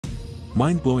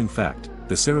Mind-blowing fact,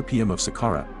 the Serapeum of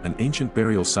Saqqara, an ancient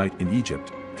burial site in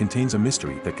Egypt, contains a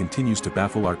mystery that continues to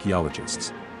baffle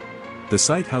archaeologists. The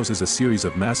site houses a series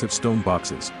of massive stone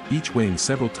boxes, each weighing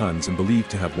several tons and believed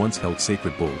to have once held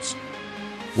sacred bulls.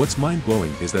 What's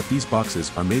mind-blowing is that these boxes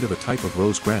are made of a type of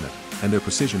rose granite, and their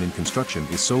precision in construction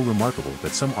is so remarkable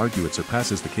that some argue it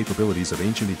surpasses the capabilities of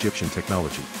ancient Egyptian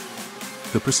technology.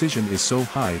 The precision is so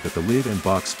high that the lid and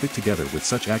box fit together with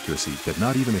such accuracy that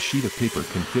not even a sheet of paper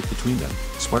can fit between them,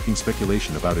 sparking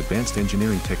speculation about advanced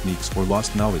engineering techniques or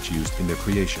lost knowledge used in their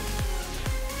creation.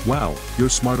 Wow, you're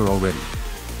smarter already.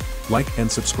 Like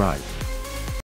and subscribe.